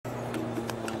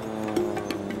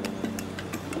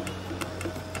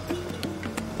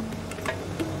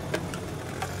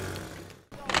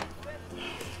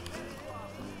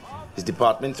His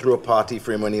department threw a party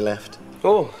for him when he left.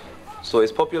 Oh, so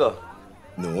he's popular?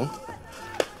 No.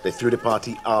 They threw the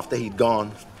party after he'd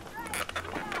gone.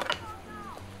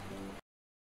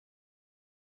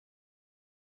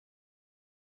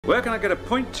 Where can I get a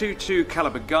 .22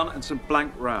 caliber gun and some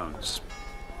blank rounds?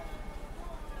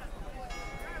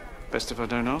 Best if I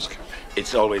don't ask.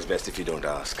 It's always best if you don't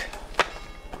ask.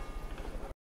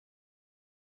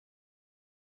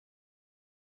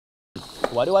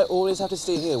 Why do I always have to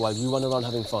stay here while you run around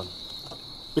having fun?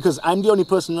 Because I'm the only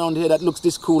person around here that looks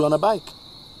this cool on a bike.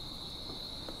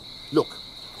 Look,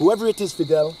 whoever it is,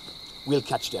 Fidel, we'll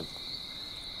catch them.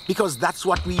 Because that's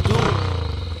what we do.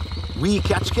 We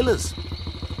catch killers.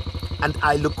 And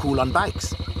I look cool on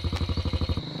bikes.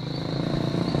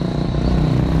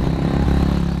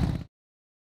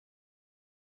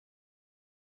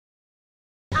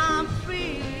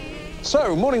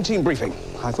 So, morning team briefing.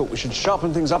 I thought we should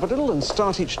sharpen things up a little and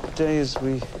start each day as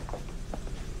we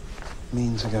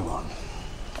mean to go on.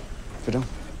 Fidel?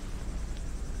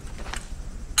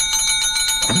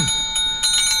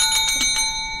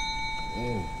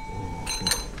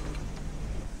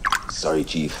 Sorry,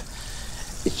 Chief.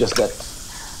 It's just that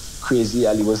Crazy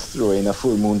Ali was throwing a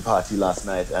full moon party last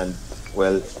night and,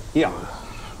 well... Yeah.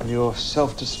 Your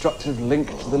self-destructive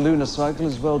link to the lunar cycle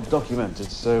is well documented,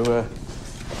 so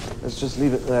let's just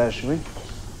leave it there, shall we?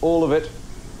 All of it.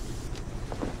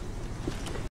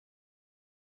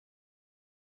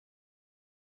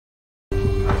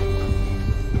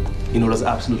 You know, there's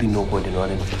absolutely no point in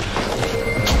running.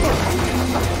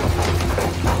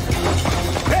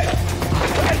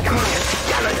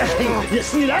 You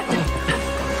see that?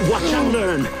 Watch and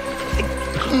learn.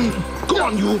 Go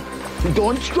on, you.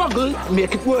 Don't struggle.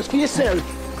 Make it worse for yourself.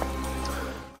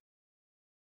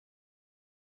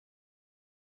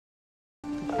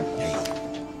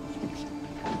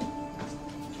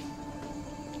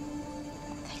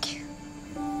 Thank you.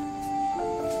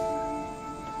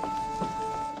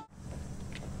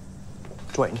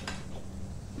 Dwayne.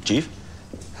 Chief?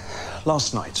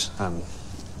 Last night,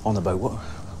 on the boat,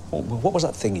 what was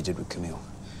that thing you did with Camille?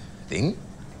 Thing?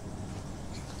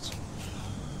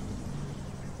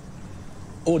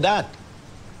 Oh, that.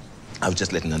 I was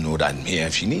just letting her know that I'm here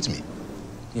if she needs me.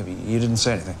 Yeah, but you didn't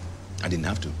say anything. I didn't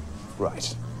have to.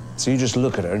 Right. So you just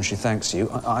look at her and she thanks you.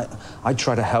 I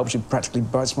try to help, she practically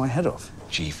bites my head off.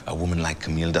 Chief, a woman like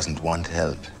Camille doesn't want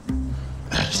help.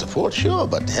 Support, sure,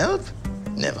 but help?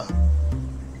 Never.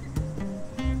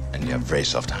 And you have very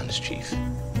soft hands, Chief.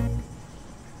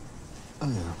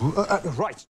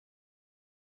 Right.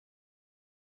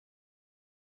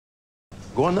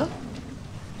 Go on now.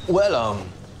 Well,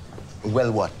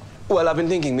 Well, what? well, I've been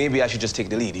thinking maybe I should just take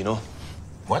the lead, you know?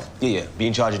 What? Yeah, be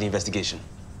in charge of the investigation.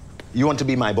 You want to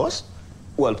be my boss?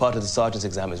 Well, part of the sergeant's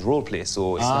exam is role play,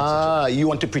 so it's not such you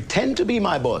want to pretend to be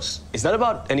my boss? It's not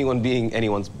about anyone being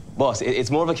anyone's boss. It's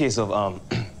more of a case of,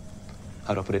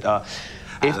 how do I put it?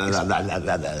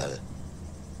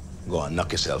 Go on,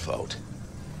 knock yourself out.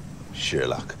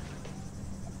 Sherlock.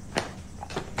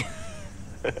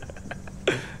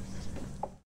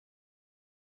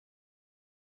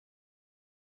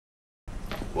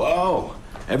 Wow,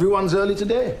 everyone's early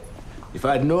today. If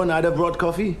I'd known, I'd have brought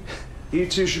coffee. You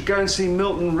two should go and see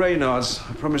Milton Reynards.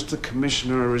 I promised the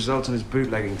commissioner a result on his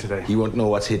bootlegging today. He won't know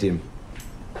what's hit him.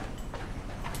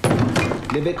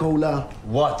 Levecola.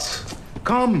 What?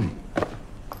 Come.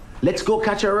 Let's go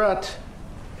catch a rat.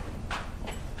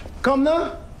 Come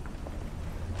now.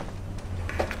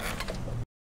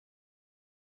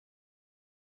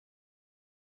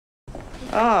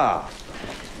 Ah,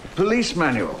 police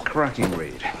manual, cracking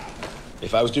read.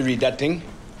 If I was to read that thing,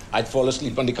 I'd fall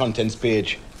asleep on the contents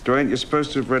page. Dwayne, you're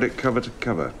supposed to have read it cover to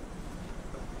cover.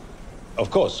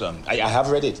 Of course, I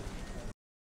have read it.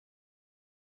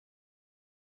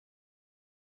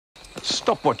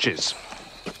 Stopwatches.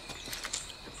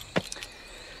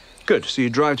 Good, so you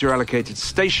drive to your allocated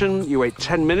station, you wait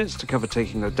 10 minutes to cover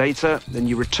taking the data, then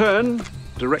you return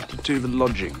directly to the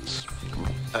lodgings.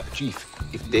 Chief,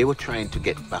 if they were trying to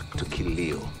get back to kill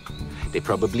Leo, they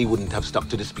probably wouldn't have stuck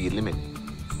to the speed limit.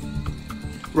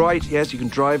 Right, yes, you can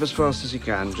drive as fast as you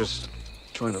can, just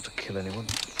try not to kill anyone.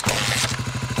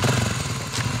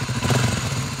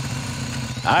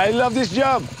 I love this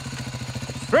job.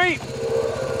 3, 2,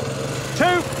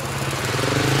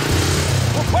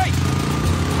 oh, wait!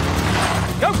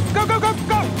 Go, go, go, go,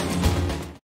 go!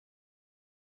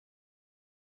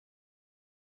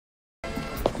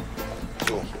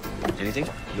 So, anything?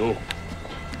 No.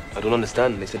 I don't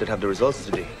understand. They said they'd have the results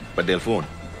today. But they'll phone.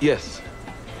 Yes.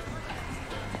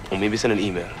 Or maybe send an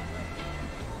email.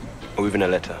 Or even a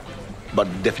letter. But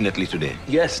definitely today.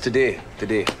 Yes, today.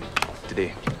 Today.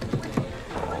 Today.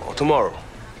 tomorrow.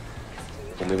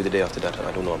 Or maybe the day after that.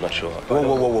 I don't know. I'm not sure.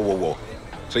 Whoa.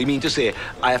 So you mean to say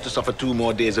I have to suffer 2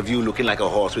 more days of you looking like a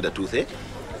horse with a toothache?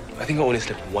 I think I only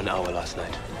slept 1 hour last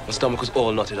night. My stomach was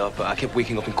all knotted up. I kept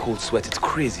waking up in cold sweat. It's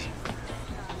crazy.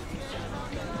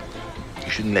 You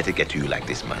shouldn't let it get to you like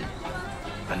this, man.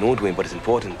 I know, Dwayne, but it's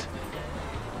important.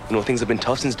 You know, things have been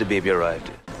tough since the baby arrived.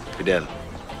 Fidel,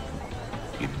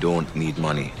 you don't need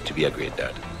money to be a great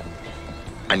dad.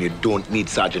 And you don't need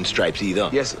sergeant stripes either.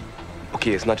 Yes.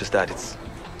 Okay, it's not just that. It's...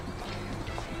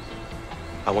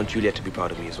 I want Juliet to be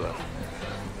proud of me as well.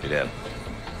 Fidel,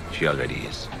 she already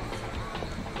is.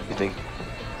 You think?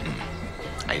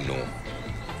 I know.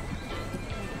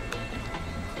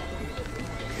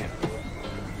 Okay.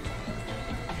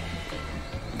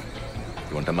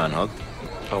 You want a man hug?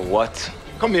 A what?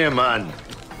 Come here, man.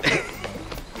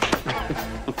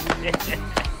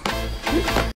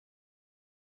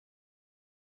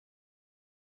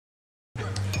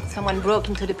 Someone broke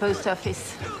into the post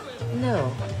office.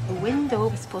 No, the window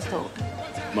was supposed to open.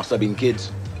 Must have been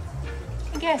kids.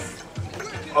 I guess.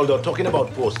 Although, talking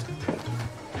about post,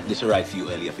 this arrived for you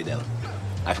earlier, Fidel.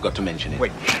 I forgot to mention it.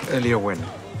 Wait, earlier when?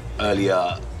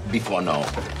 Earlier, before now.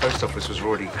 The post office was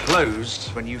already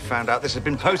closed when you found out this had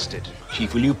been posted.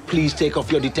 Chief, will you please take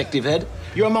off your detective head?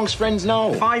 You're amongst friends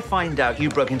now. If I find out you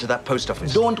broke into that post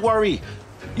office... Don't worry.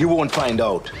 You won't find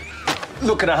out.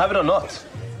 Look, can I have it or not?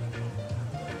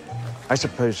 I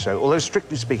suppose so. Although,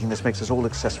 strictly speaking, this makes us all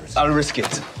accessories. I'll risk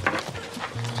it.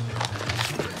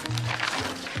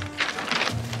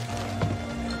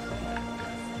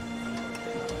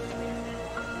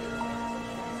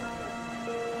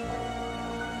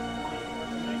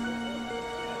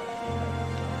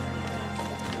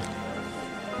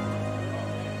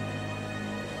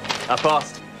 I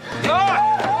passed.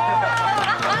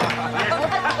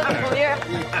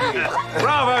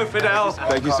 Bravo, Fidel!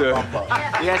 Thank you, sir.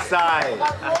 Yes, I.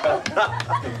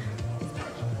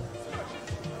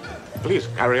 Please,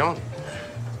 carry on.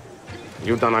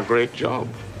 You've done a great job.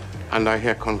 And I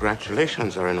hear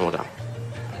congratulations are in order.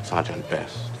 Sergeant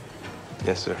Best.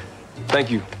 Yes, sir. Thank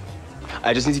you.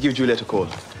 I just need to give Juliet a call.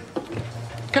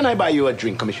 Can I buy you a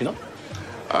drink, Commissioner?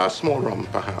 A small rum,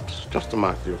 perhaps, just to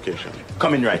mark the occasion.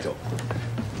 Coming right up.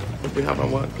 Could we have a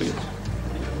word, please?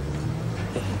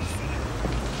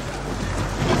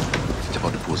 It's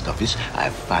about the post office. I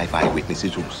have 5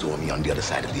 eyewitnesses who saw me on the other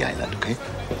side of the island, okay?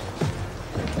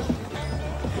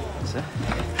 Sir?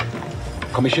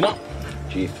 Commissioner?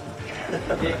 Chief.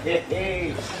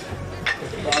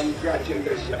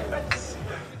 Congratulations.